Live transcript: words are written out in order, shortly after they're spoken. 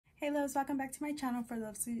Hey loves, welcome back to my channel. For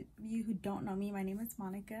those of you who don't know me, my name is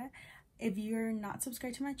Monica. If you're not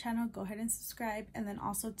subscribed to my channel, go ahead and subscribe. And then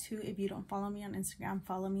also too, if you don't follow me on Instagram,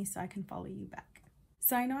 follow me so I can follow you back.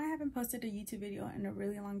 So I know I haven't posted a YouTube video in a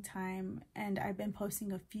really long time, and I've been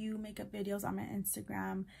posting a few makeup videos on my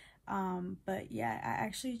Instagram. But yeah, I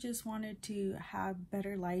actually just wanted to have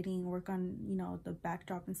better lighting, work on, the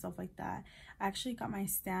backdrop and stuff like that. I actually got my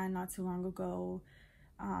stand not too long ago.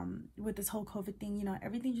 With this whole COVID thing,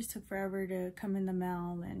 everything just took forever to come in the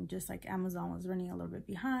mail, and just like Amazon was running a little bit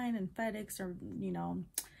behind, and FedEx, or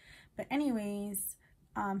but anyways,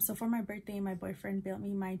 so for my birthday, my boyfriend built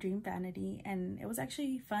me my dream vanity, and it was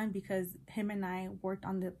actually fun because him and I worked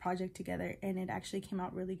on the project together, and it actually came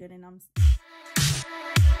out really good. And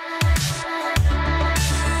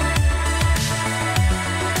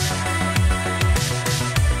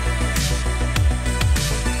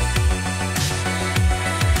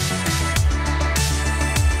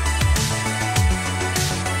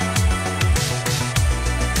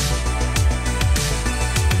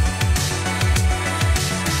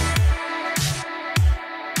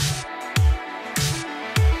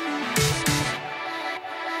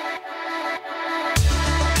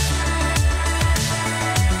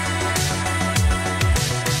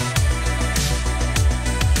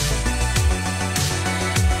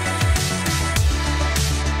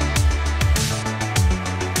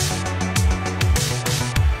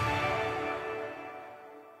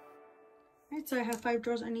so I have 5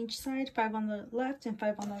 drawers on each side, 5 on the left and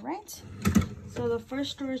 5 on the right. So the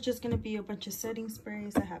first drawer is just going to be a bunch of setting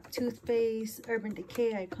sprays. I have Toothpaste, Urban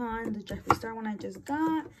Decay Icon, the Jeffree Star one I just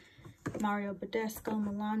got, Mario Badescu,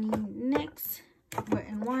 Milani, NYX, Wet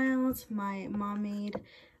n Wild, my mom made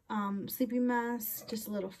sleepy mask, just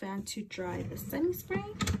a little fan to dry the setting spray.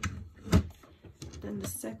 Then the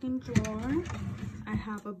second drawer, I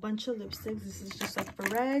have a bunch of lipsticks. This is just like for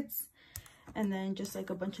reds. And then just like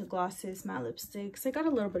a bunch of glosses, matte lipsticks. I got a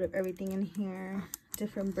little bit of everything in here,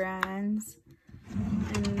 different brands.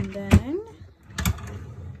 And then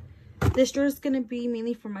this drawer is going to be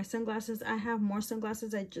mainly for my sunglasses. I have more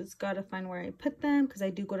sunglasses. I just got to find where I put them because I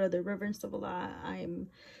do go to the river and stuff a lot. I'm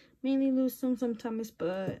mainly lose some sometimes,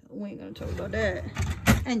 but we ain't going to talk about that.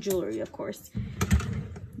 And jewelry, of course.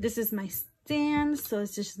 This is my stand, so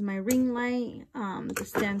it's just my ring light. The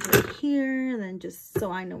stand's right here, and then just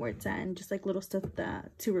so I know where it's at, and just like little stuff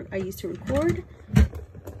that I use to record.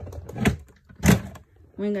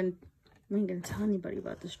 We ain't gonna tell anybody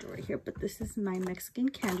about this drawer right here, but this is my Mexican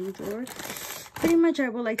candy drawer. Pretty much I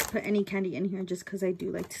would like to put any candy in here just because I do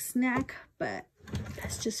like to snack, but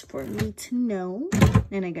that's just for me to know,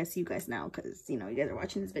 and I guess you guys know because you guys are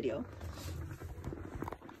watching this video.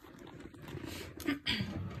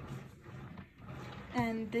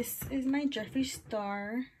 And this is my Jeffree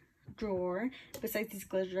Star drawer. Besides these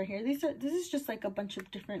glitters right here, this is just like a bunch of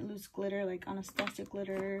different loose glitter, like Anastasia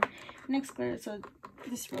glitter, NYX glitter. So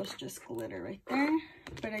this row's just glitter right there.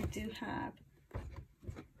 But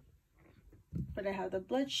I have the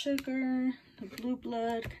Blood Sugar, the Blue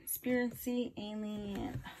Blood, Conspiracy,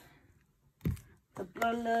 Alien, the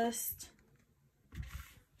Bloodlust.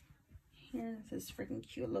 Here, this is freaking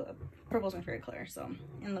cute. Look, purple's my favorite color, so I'm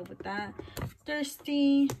in love with that.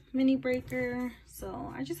 Thirsty, Mini Breaker.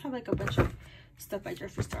 So I just have like a bunch of stuff by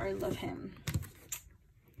Jeffree Star. I love him.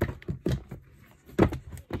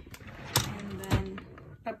 And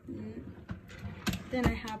then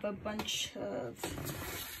I have a bunch of,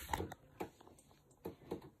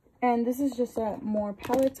 and this is just more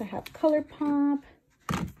palettes. I have ColourPop.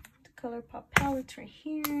 ColourPop palettes right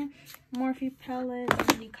here, Morphe palettes,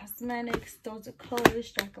 Vanity Cosmetics, those are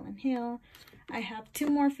colors, Jaclyn Hill. I have 2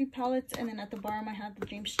 Morphe palettes, and then at the bottom I have the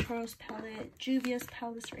James Charles palette, Juvia's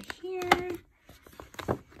palettes right here.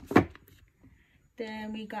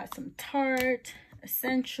 Then we got some Tarte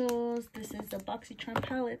Essentials. This is the BoxyCharm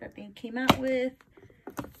palette that they came out with.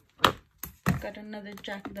 Got another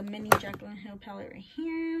the mini Jaclyn Hill palette right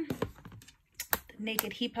here. The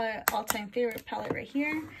Naked Heat palette, all-time favorite palette right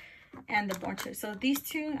here. And the Born to. So these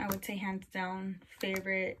two, I would say hands down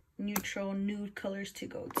favorite neutral nude colors to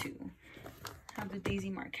go to. I have the Daisy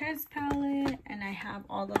Marquez palette, and I have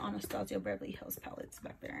all the Anastasia Beverly Hills palettes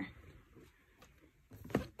back there.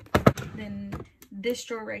 Then this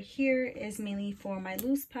drawer right here is mainly for my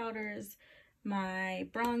loose powders, my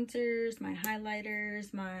bronzers, my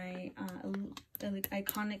highlighters, my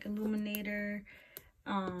iconic illuminator,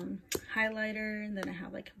 highlighter, and then I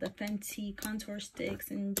have like the Fenty contour sticks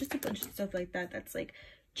and just a bunch of stuff like that that's like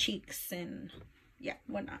cheeks and yeah,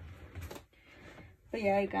 whatnot. But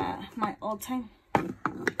yeah, I got my all-time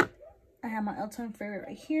I have my all-time favorite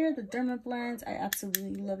right here, the Derma Blends. I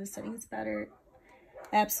absolutely love the setting spatter.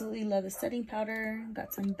 I absolutely love the setting powder.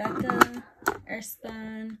 Got some Becca,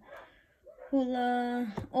 Airspun,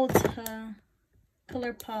 Hoola, Ulta,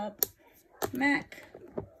 ColourPop, MAC,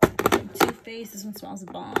 Too Faced. This one smells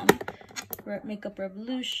bomb. Makeup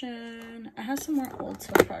Revolution. I have some more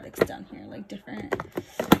Ulta products down here, like different.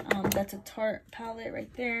 That's a Tarte palette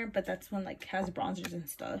right there, but that's one like has bronzers and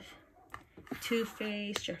stuff. Too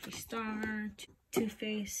Faced, Jeffree Star, Too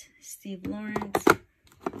Faced, Steve Lawrence,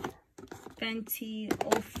 Fenty,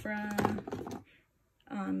 Ofra,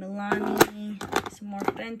 Milani, some more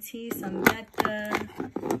Fenty, some Becca,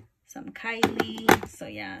 some Kylie. So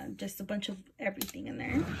yeah, just a bunch of everything in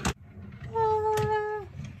there.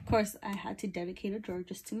 Of course, I had to dedicate a drawer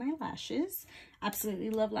just to my lashes. Absolutely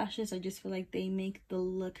love lashes. I just feel like they make the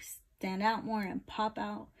look stand out more and pop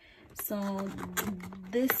out. So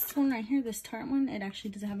this one right here, this Tarte one, it actually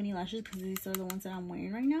doesn't have any lashes because these are the ones that I'm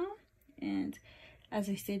wearing right now. And as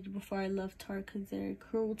I stated before, I love Tarte because they're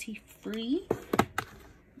cruelty free.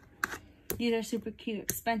 These are super cute,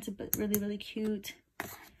 expensive, but really, really cute.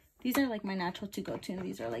 These are like my natural to go to, and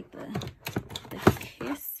these are like the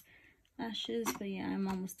Kiss lashes. But yeah, I'm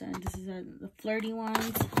almost done. This is the flirty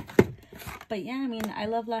ones. But yeah, I mean, I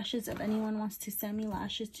love lashes. If anyone wants to send me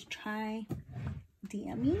lashes to try,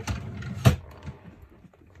 DM me.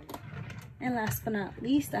 And last but not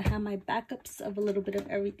least, I have my backups of a little bit of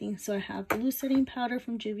everything. So I have blue setting powder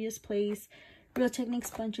from Juvia's Place, Real Technique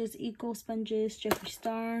sponges, Eco sponges, Jeffree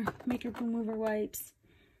Star, makeup remover wipes.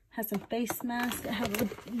 Has some face masks. I have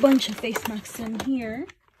a bunch of face masks in here.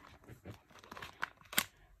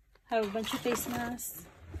 Have a bunch of face masks.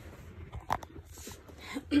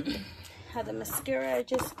 Have the mascara I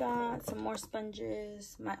just got. Some more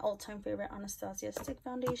sponges. My all-time favorite Anastasia stick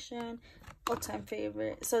foundation. All-time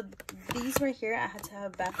favorite. So these right here, I had to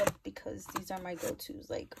have backup because these are my go-tos.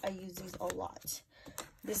 Like, I use these a lot.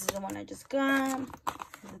 This is the one I just got.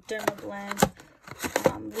 The Derma Blend.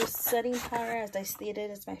 This setting powder, as I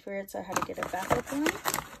stated, is my favorite, so I had to get a backup one.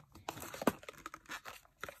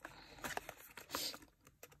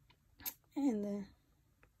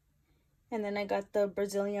 And then I got the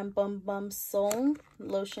Brazilian Bum Bum Soul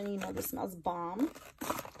lotion. You know, this smells bomb.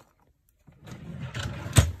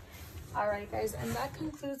 Alright guys, and that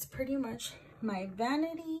concludes pretty much my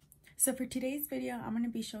vanity. So for today's video, I'm going to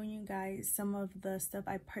be showing you guys some of the stuff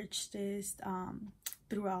I purchased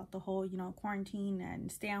throughout the whole, you know, quarantine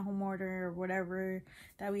and stay-at-home order or whatever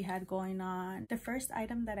that we had going on. The first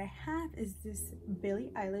item that I have is this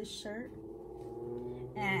Billie Eilish shirt.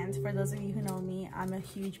 And for those of you who know me, I'm a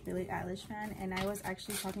huge Billie Eilish fan, and I was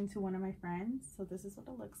actually talking to one of my friends. So this is what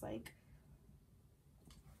it looks like.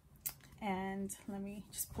 And let me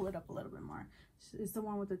just pull it up a little bit more. It's the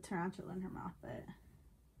one with the tarantula in her mouth, but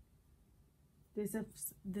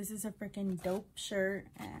this is a freaking dope shirt,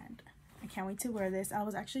 and I can't wait to wear this. I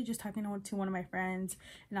was actually just talking to one of my friends,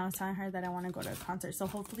 and I was telling her that I want to go to a concert, so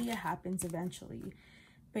hopefully it happens eventually.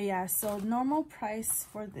 But yeah, so normal price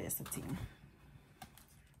for this, let's see.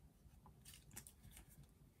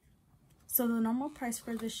 So the normal price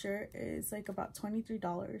for this shirt is like about $23. I don't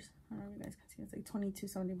know if you guys can see, it's like $22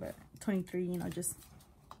 something, but 23, you know, just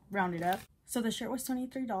round it up. So the shirt was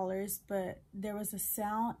 $23, but there was a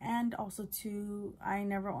sale, and also too, I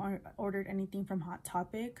never ordered anything from Hot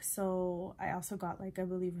Topic, so I also got like, I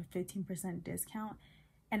believe, a 15% discount,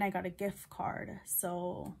 and I got a gift card.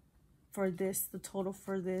 So for this, the total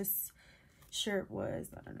for this shirt was,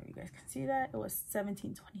 I don't know if you guys can see that, it was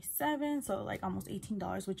 $17.27, so like almost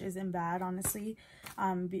 $18, which isn't bad, honestly.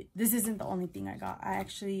 This isn't the only thing I got. I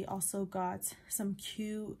actually also got some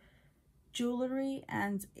cute jewelry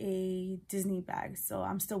and a Disney bag, so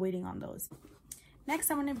I'm still waiting on those. Next,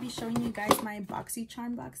 I'm going to be showing you guys my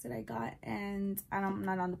BoxyCharm box that I got, and I'm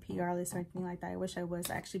not on the PR list or anything like that. I wish I was.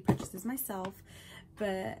 I actually purchased this myself.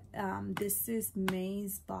 But this is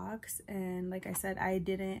May's box, and like I said, I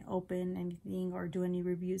didn't open anything or do any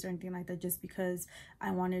reviews or anything like that, just because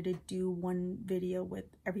I wanted to do one video with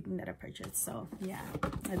everything that I purchased. So yeah,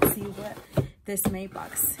 let's see what this May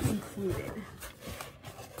box included.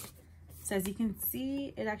 So as you can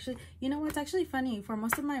see, it actually, you know what's actually funny, for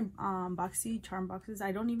most of my BoxyCharm boxes,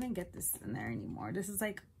 I don't even get this in there anymore. This is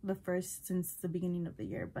like the first since the beginning of the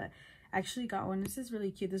year, but I actually got one. This is really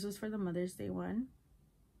cute. This was for the Mother's Day one.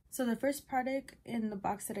 So the first product in the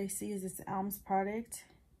box that I see is this Elms product,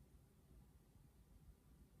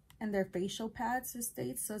 and their facial pads, it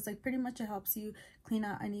states. So it's like pretty much it helps you clean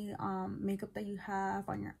out any makeup that you have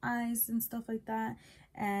on your eyes and stuff like that.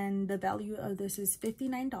 And the value of this is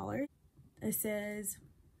 $59. It says,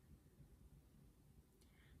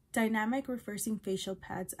 dynamic reversing facial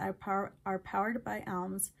pads are powered by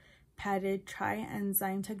Elms, patented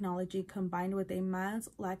tri-enzyme technology combined with a mild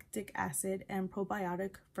lactic acid and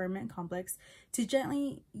probiotic ferment complex to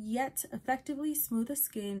gently yet effectively smooth the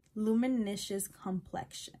skin, luminous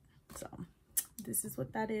complexion. So this is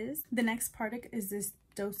what that is. The next product is this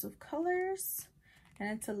Dose of Colors, and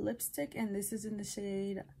it's a lipstick, and this is in the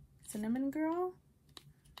shade Cinnamon Girl.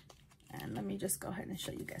 And let me just go ahead and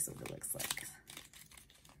show you guys what it looks like.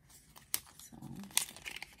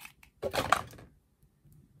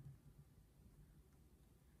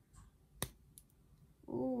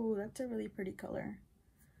 Ooh, that's a really pretty color.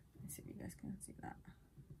 Let's see if you guys can see that.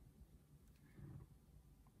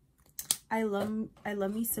 I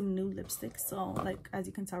love me some nude lipstick. So like, as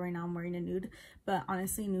you can tell right now, I'm wearing a nude, but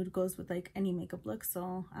honestly nude goes with like any makeup look.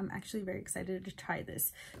 So I'm actually very excited to try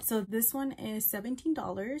this. So this one is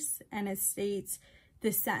 $17, and it states,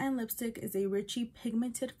 "The satin lipstick is a richly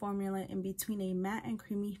pigmented formula in between a matte and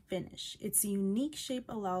creamy finish. Its unique shape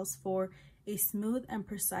allows for a smooth and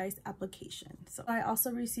precise application." So I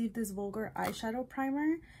also received this Vulgar eyeshadow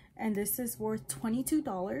primer, and this is worth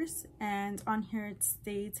 $22. And on here it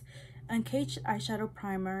states, "Uncaged eyeshadow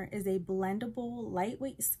primer is a blendable,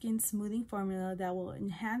 lightweight skin smoothing formula that will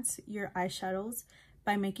enhance your eyeshadows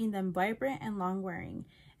by making them vibrant and long-wearing,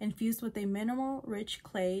 infused with a minimal rich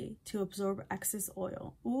clay to absorb excess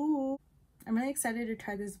oil." Ooh, I'm really excited to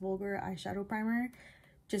try this Vulgar eyeshadow primer,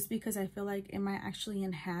 just because I feel like it might actually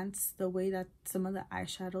enhance the way that some of the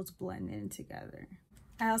eyeshadows blend in together.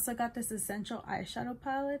 I also got this Essential eyeshadow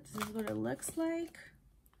palette. This is what it looks like.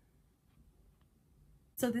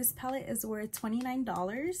 So this palette is worth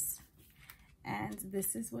 $29, and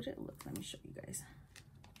this is what it looks. Let me show you guys.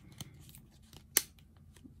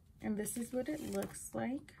 And this is what it looks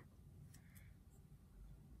like.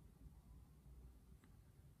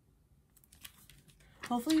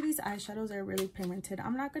 Hopefully these eyeshadows are really pigmented.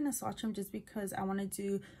 I'm not going to swatch them just because I want to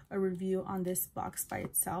do a review on this box by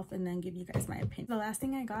itself and then give you guys my opinion. The last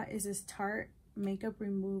thing I got is this Tarte makeup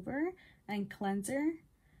remover and cleanser.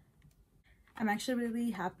 I'm actually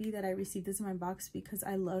really happy that I received this in my box because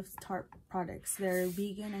I love Tarte products. They're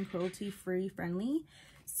vegan and cruelty-free friendly.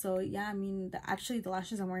 So yeah, I mean, actually the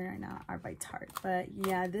lashes I'm wearing right now are by Tarte. But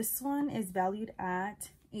yeah, this one is valued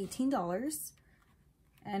at $18.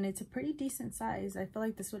 And it's a pretty decent size. I feel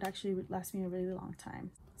like this would actually last me a really long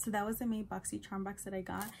time. So that was the May Boxy Charm box that I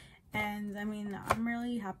got. And I mean, I'm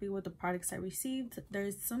really happy with the products I received.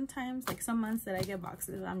 There's sometimes, like some months that I get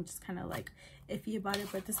boxes, I'm just kind of like iffy about it.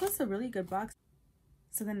 But this was a really good box.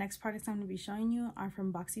 So the next products I'm going to be showing you are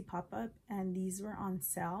from Boxy Pop-Up. And these were on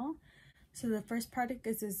sale. So the first product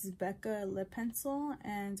is this Becca lip pencil.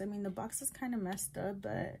 And I mean, the box is kind of messed up,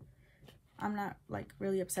 but I'm not like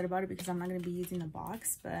really upset about it because I'm not going to be using the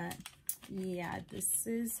box. But yeah, this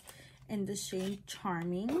is in the shade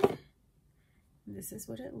Charming. This is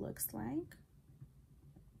what it looks like.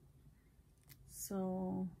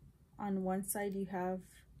 So on one side you have,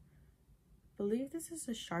 I believe this is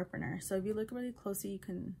a sharpener. So if you look really closely, you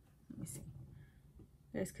can, let me see,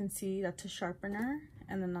 you guys can see that's a sharpener.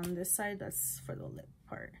 And then on this side, that's for the lip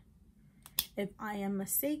part. If I am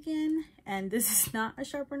mistaken and this is not a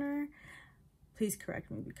sharpener, please correct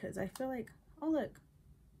me, because I feel like, oh look,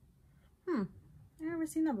 I've never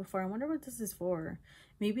seen that before. I wonder what this is for.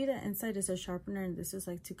 Maybe the inside is a sharpener and this is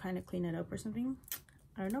like to kind of clean it up or something.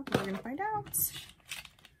 I don't know, but we're gonna find out. So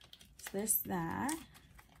there's that.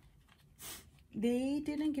 They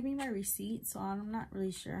didn't give me my receipt, so I'm not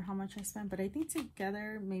really sure how much I spent, but I think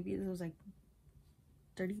together maybe it was like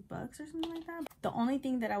 30 bucks or something like that. The only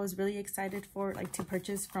thing that I was really excited for, like to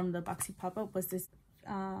purchase from the Boxy Pop-Up, was this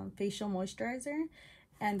facial moisturizer.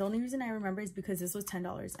 And the only reason I remember is because this was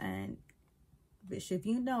 $10, and bitch, if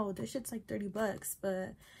you know, this shit's like 30 bucks.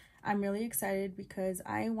 But I'm really excited because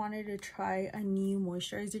I wanted to try a new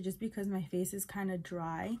moisturizer just because my face is kind of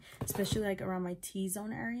dry, especially like around my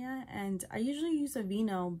T-zone area. And I usually use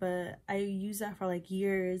Aveeno, but I use that for like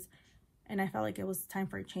years and I felt like it was time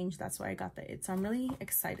for a change. That's why I got the It. So I'm really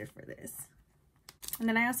excited for this. And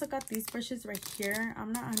then I also got these brushes right here.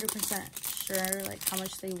 I'm not 100% sure like how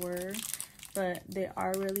much they were, but they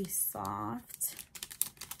are really soft.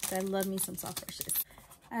 So I love me some soft brushes.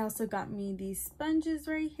 I also got me these sponges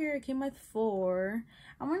right here. It came with 4.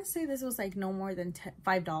 I want to say this was like no more than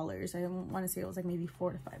 $5. I want to say it was like maybe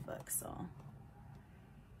 4 to 5 bucks. So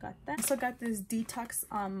got that. Also got this detox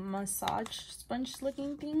massage sponge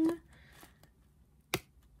looking thing.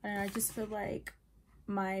 And I just feel like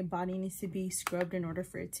my body needs to be scrubbed in order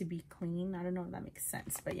for it to be clean. I don't know if that makes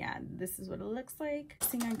sense, but yeah, this is what it looks like. The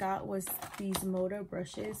thing I got was these Moda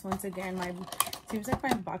brushes. Once again, seems like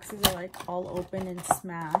my boxes are like all open and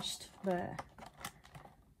smashed, but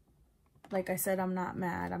like I said, I'm not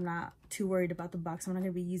mad. I'm not too worried about the box. I'm not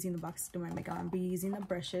gonna be using the box to do my makeup. I'm gonna be using the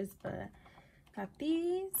brushes, but got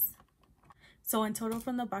these. So in total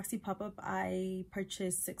from the Boxy pop-up, I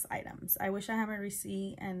purchased 6 items. I wish I had a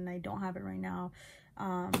receipt and I don't have it right now.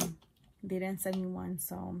 They didn't send me one,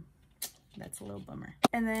 so that's a little bummer.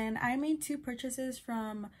 And then I made 2 purchases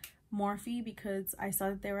from Morphe because I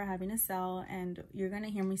saw that they were having a sale, and you're gonna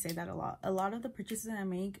hear me say that a lot. A lot of the purchases that I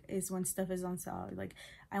make is when stuff is on sale. Like,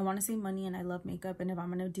 I want to save money and I love makeup, and if I'm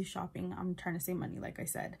gonna do shopping, I'm trying to save money, like I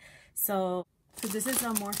said. So this is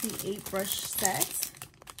a Morphe 8 brush set.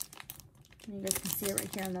 You guys can see it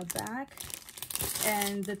right here on the back.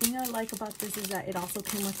 And the thing I like about this is that it also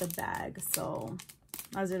came with a bag, so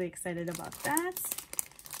I was really excited about that.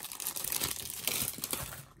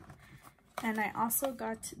 And I also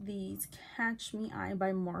got these Catch Me Eye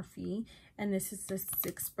by Morphe, and this is the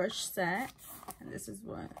 6 brush set, and this is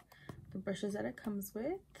what the brushes that it comes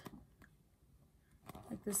with.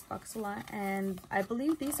 Like this box a lot, and I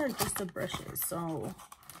believe these are just the brushes, so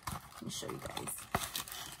let me show you guys.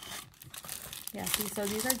 Yeah, see, so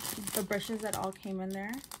these are the brushes that all came in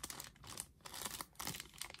there.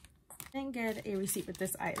 I didn't get a receipt with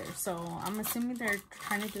this either, so I'm assuming they're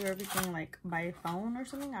trying to do everything like by phone or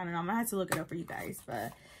something. I don't know, I'm gonna have to look it up for you guys,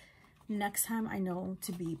 but next time I know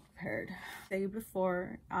to be prepared. The day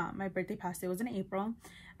before my birthday passed, it was in April,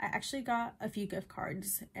 I actually got a few gift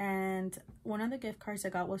cards, and one of the gift cards I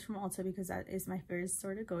got was from Ulta because that is my favorite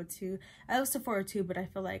store to go to. I love Sephora too, but I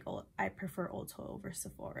feel like I prefer Ulta over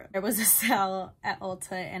Sephora. There was a sale at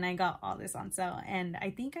Ulta and I got all this on sale, and I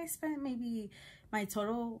think I spent maybe, my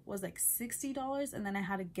total was like $60, and then I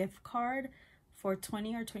had a gift card for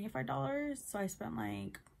 $20 or $25, so I spent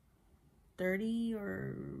like 30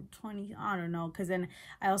 or 20, I don't know, because then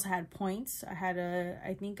I also had points.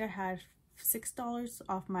 I think I had $6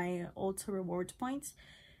 off my Ulta rewards points,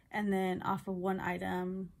 and then off of one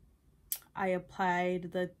item I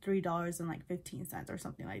applied the $3.15 or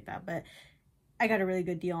something like that. But I got a really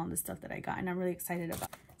good deal on the stuff that I got, and I'm really excited about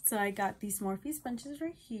it. So I got these Morphe sponges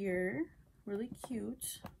right here, really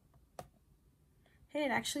cute. Hey,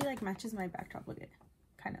 it actually like matches my backdrop, look at it,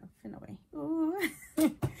 kind of in a way. Ooh.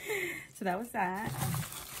 So that was that.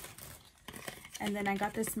 And then I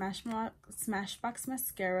got this Smashbox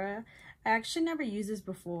mascara. I actually never used this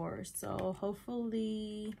before, so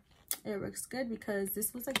hopefully it works good because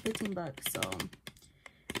this was like 15 bucks. So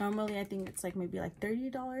normally I think it's like maybe like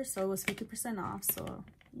 $30, so it was 50% off, so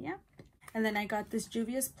yeah. And then I got this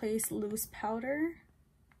Juvia's Place loose powder,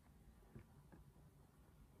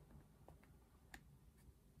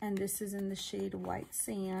 and this is in the shade White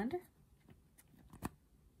Sand.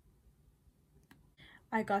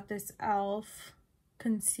 I got this e.l.f.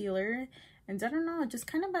 concealer, and I don't know, just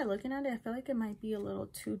kind of by looking at it, I feel like it might be a little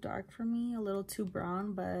too dark for me, a little too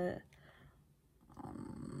brown, but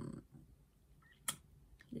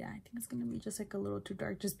yeah, I think it's gonna be just like a little too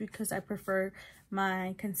dark, just because I prefer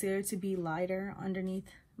my concealer to be lighter underneath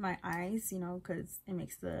my eyes, you know, because it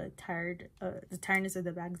makes the tiredness of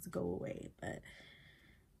the bags go away. But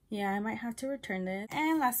yeah, I might have to return this.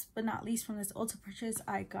 And last but not least, from this Ulta purchase,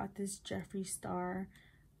 I got this Jeffree Star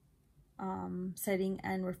setting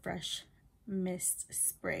and refresh mist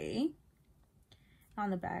spray.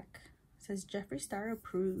 On the back it says Jeffree Star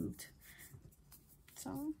approved.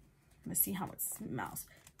 So let's see how it smells.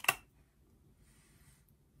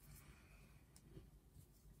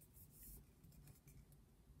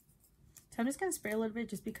 So I'm just gonna spray a little bit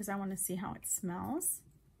just because I want to see how it smells.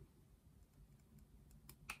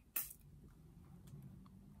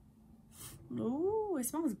 Ooh, it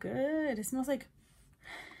smells good. It smells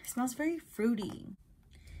very fruity.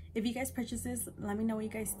 If you guys purchase this, let me know what you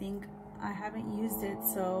guys think. I haven't used it,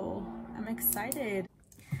 so I'm excited.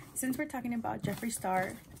 Since we're talking about Jeffree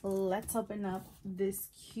Star, let's open up this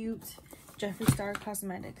cute Jeffree Star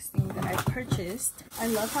Cosmetics thing that I purchased. I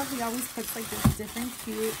love how he always puts like this different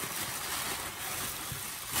cute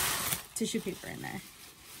tissue paper in there.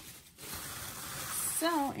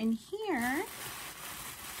 So in here,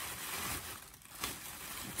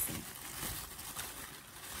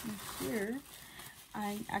 here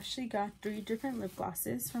I actually got 3 different lip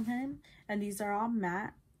glosses from him, and these are all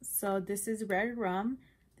matte. So this is Red Rum,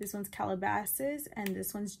 this one's Calabasas, and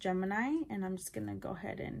this one's Gemini. And I'm just gonna go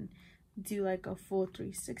ahead and do like a full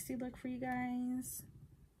 360 look for you guys.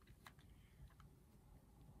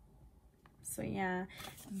 So yeah,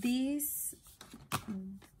 these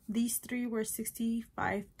 3 were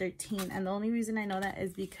 $65.13, and the only reason I know that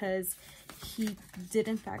is because he did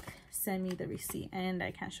in fact send me the receipt, and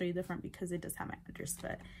I can't show you the front because it does have my address.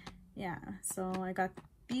 But yeah, so I got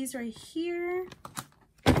these right here,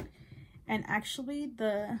 and actually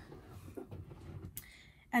the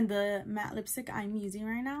And the matte lipstick I'm using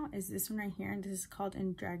right now is this one right here, and this is called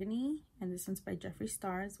Indragony, and this one's by Jeffree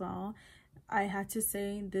Star as well. I had to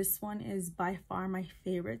say this one is by far my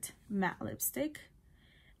favorite matte lipstick,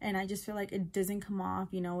 and I just feel like it doesn't come off,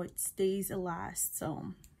 you know, it stays, it lasts.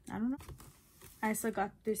 So I don't know. I also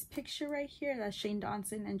got this picture right here, that's Shane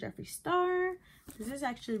Dawson and Jeffree Star. This is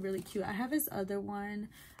actually really cute. I have his other one.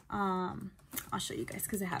 I'll show you guys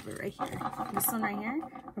because I have it right here. This one right here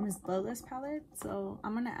from his Bloodless palette. So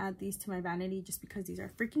I'm gonna add these to my Vanity just because these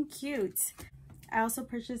are freaking cute. I also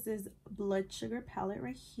purchased this Blood Sugar palette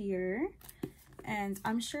right here, and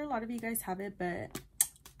I'm sure a lot of you guys have it, but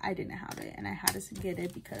I didn't have it, and I had to get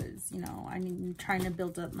it because, you know, I'm trying to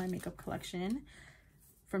build up my makeup collection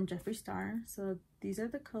from Jeffree Star. So these are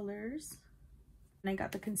the colors, and I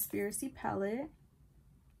got the Conspiracy palette.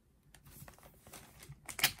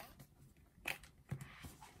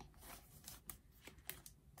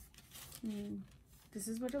 This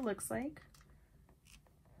is what it looks like.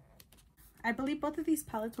 I believe both of these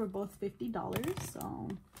palettes were both $50. So,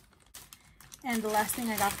 and the last thing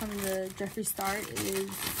I got from the Jeffree Star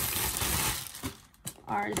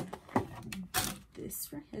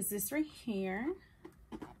is this right here.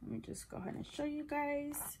 Let me just go ahead and show you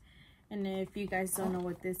guys. And if you guys don't know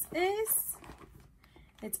what this is,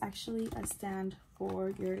 it's actually a stand for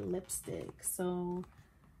your lipstick. So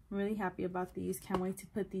I'm really happy about these. Can't wait to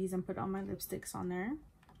put these and put all my lipsticks on there.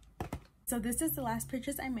 So this is the last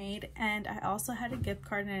purchase I made, and I also had a gift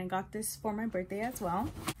card, and I got this for my birthday as well.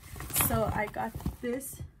 So I got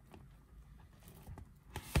this.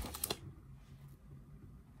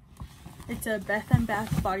 It's a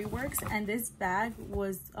Bath & Body Works, and this bag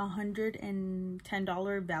was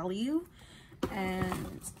 $110 value.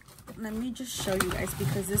 And let me just show you guys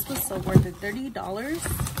because this was so worth it. $30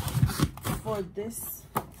 for this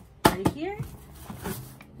right here,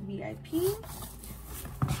 VIP.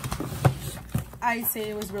 I say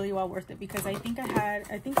it was really well worth it because I think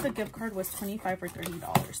the gift card was $25 or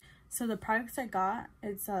 $30. So the products I got,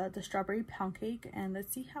 it's the strawberry pound cake, and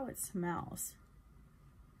let's see how it smells.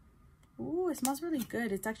 Ooh, it smells really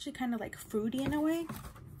good. It's actually kind of like fruity in a way.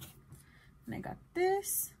 And I got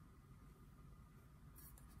this.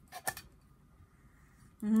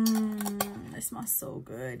 It smells so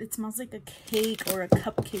good. It smells like a cake or a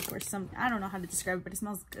cupcake or something. I don't know how to describe it, but it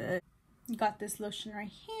smells good. Got this lotion right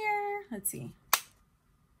here. Let's see.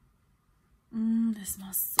 This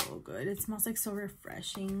smells so good. It smells like so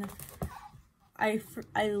refreshing. I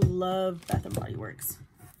love Bath & Body Works.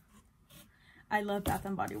 I love Bath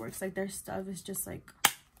 & Body Works. Like, their stuff is just like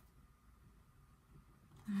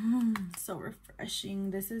so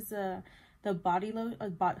refreshing. This is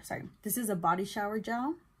this is a body shower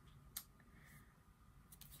gel.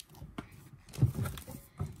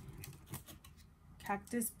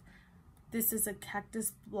 This is a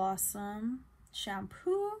Cactus Blossom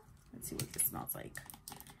shampoo. Let's see what this smells like.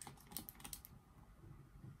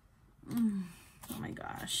 Oh my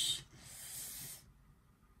gosh.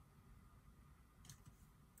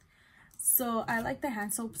 So I like the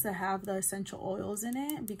hand soaps that have the essential oils in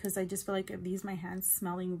it because I just feel like it leaves my hands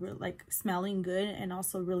smelling good and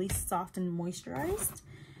also really soft and moisturized.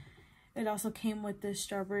 It also came with this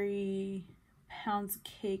strawberry pound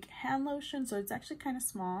cake hand lotion, so it's actually kind of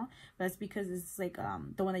small, but that's because it's like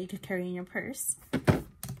the one that you could carry in your purse.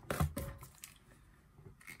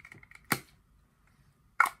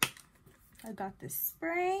 I got this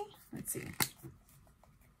spray. Let's see.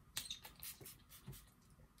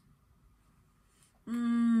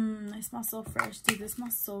 It smells so fresh, dude. This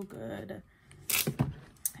smells so good.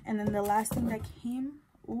 And then the last thing that came,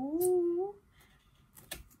 ooh,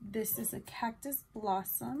 this is a Cactus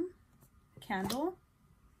Blossom candle.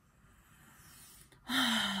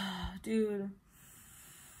 Dude,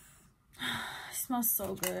 it smells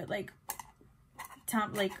so good. Like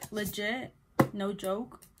legit, no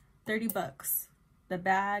joke, $30. The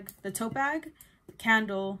bag, the tote bag, the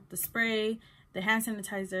candle, the spray, the hand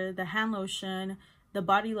sanitizer, the hand lotion, the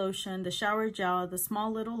body lotion, the shower gel, the small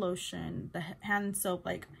little lotion, the hand soap.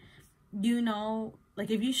 Like, you know, like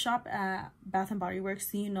if you shop at Bath & Body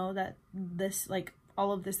Works, you know that this, like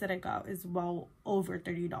all of this that I got is well over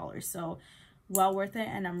 $30. So well worth it,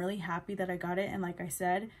 and I'm really happy that I got it. And like I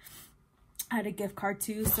said, I had a gift card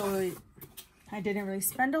too, so I didn't really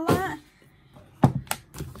spend a lot.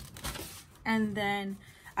 And then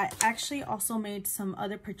I actually also made some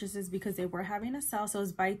other purchases because they were having a sale. So it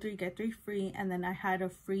was buy 3 get 3 free, and then I had a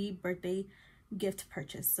free birthday gift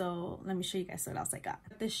purchase. So let me show you guys what else I got.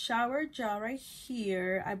 The shower gel right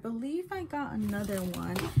here. I believe I got another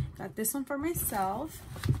one. Got this one for myself,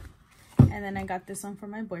 and then I got this one for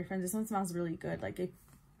my boyfriend. This one smells really good. Like, if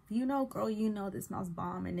you know, girl, you know this smells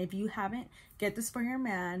bomb. And if you haven't, get this for your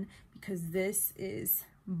man, because this is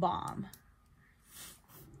bomb.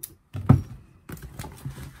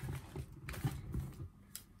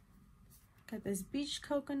 Got this beach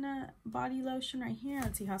coconut body lotion right here.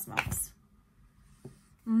 Let's see how it smells.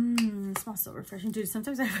 It smells so refreshing. Dude,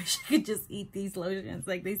 sometimes I wish I could just eat these lotions.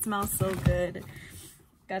 Like, they smell so good.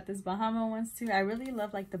 Got this Bahama ones too. I really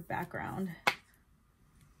love like the background.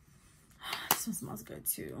 This one smells good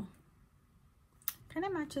too. Kind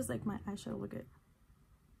of matches like my eyeshadow. Look at,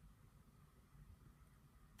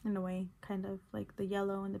 in a way, kind of like the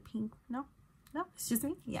yellow and the pink. No, it's just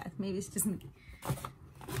me. Yeah, maybe it's just me.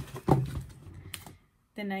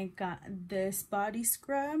 Then I got this body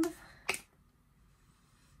scrub.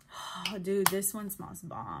 Oh, dude, this one smells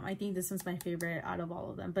bomb. I think this one's my favorite out of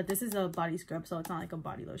all of them. But this is a body scrub, so it's not like a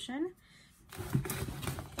body lotion.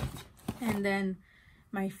 And then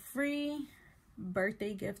my free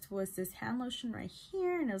birthday gift was this hand lotion right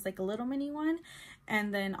here, and it was like a little mini one.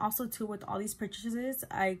 And then also too, with all these purchases,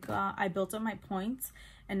 I built up my points,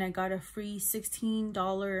 and I got a free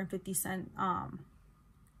 $16.50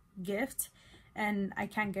 gift. And I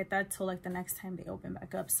can't get that till like the next time they open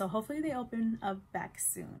back up. So hopefully they open up back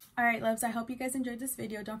soon. All right, loves, I hope you guys enjoyed this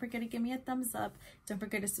video. Don't forget to give me a thumbs up. Don't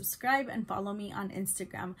forget to subscribe and follow me on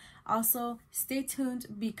Instagram. Also, stay tuned,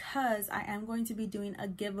 because I am going to be doing a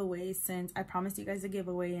giveaway, since I promised you guys a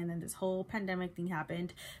giveaway and then this whole pandemic thing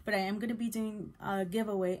happened. But I am going to be doing a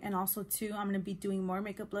giveaway, and also too, I'm going to be doing more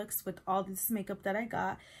makeup looks with all this makeup that I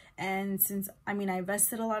got. And since, I mean, I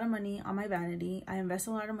invested a lot of money on my vanity, I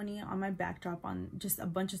invested a lot of money on my backdrop, on just a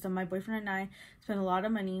bunch of stuff. My boyfriend and I spent a lot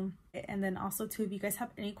of money. And then also too, if you guys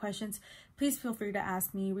have any questions, please feel free to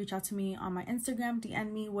ask me. Reach out to me on my Instagram,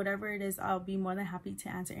 DM me, whatever it is. I'll be more than happy to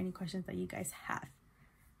answer any questions that you guys have.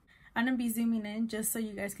 I'm gonna be zooming in just so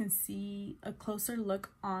you guys can see a closer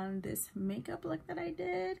look on this makeup look that I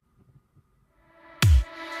did.